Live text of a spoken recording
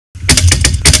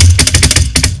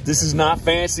This is not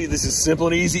fancy. This is simple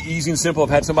and easy, easy and simple. I've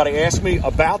had somebody ask me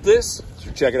about this,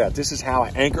 so check it out. This is how I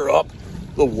anchor up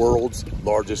the world's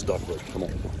largest duck boat. Come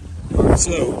on.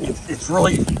 So it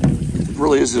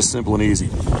really is just simple and easy.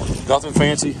 Nothing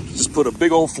fancy. Just put a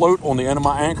big old float on the end of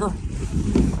my anchor,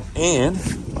 and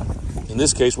in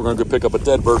this case, we're going to go pick up a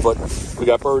dead bird, but we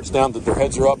got birds down that their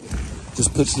heads are up.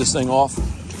 Just pitch this thing off,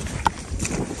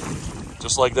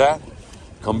 just like that.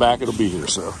 Come back, it'll be here.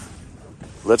 So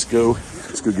let's go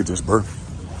get this bird.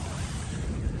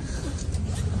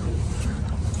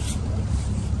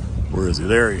 Where is he?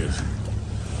 There he is.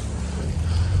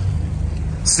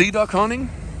 Sea duck hunting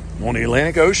on the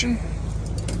Atlantic Ocean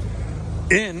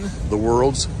in the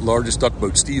world's largest duck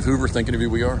boat. Steve Hoover, thinking of you,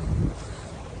 we are.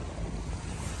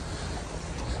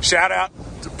 Shout out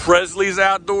to Presley's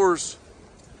Outdoors.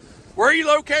 Where are you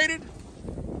located?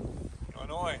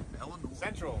 Illinois.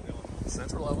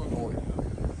 Central Illinois.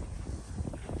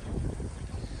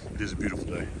 It is a beautiful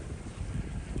day.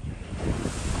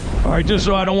 All right, just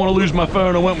so I don't want to lose my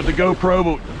phone, I went with the GoPro,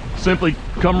 but simply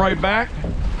come right back,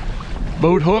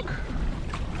 boat hook,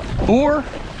 or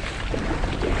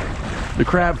the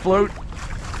crab float.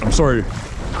 I'm sorry,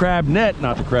 crab net,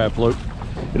 not the crab float.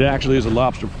 It actually is a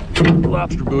lobster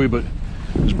buoy, but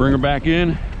just bring her back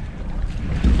in,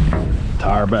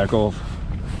 tie her back off.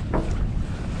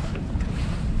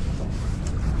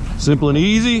 Simple and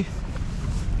easy,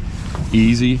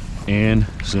 easy and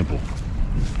simple.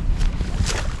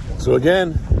 So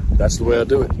again, that's the way I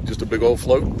do it. Just a big old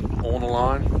float on the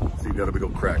line. So you've got a big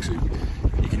old crack, so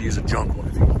you can use a junk one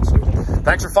if you want. So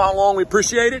thanks for following along, we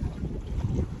appreciate it.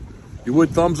 If you would,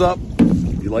 thumbs up.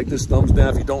 If you like this, thumbs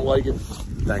down. If you don't like it,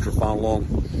 thanks for following along.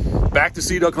 Back to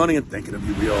sea duck hunting and thinking of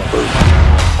you, we are.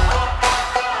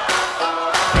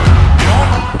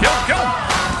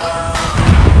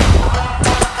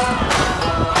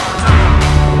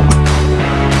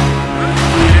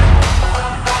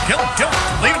 Kill him. Kill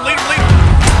him. Lead him.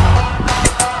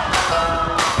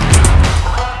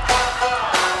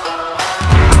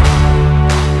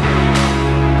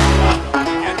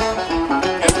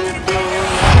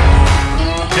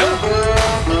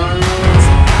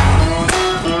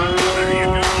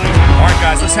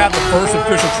 Let's have the first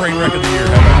official train wreck of the year.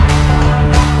 How about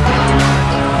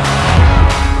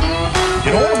it?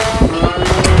 Get on.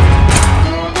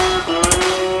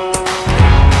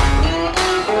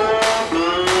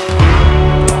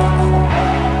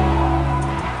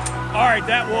 All right,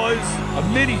 that was a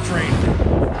mini train.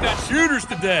 We got shooters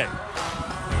today.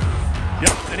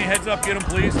 Yep, any heads up, get them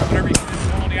please. Whatever you can do.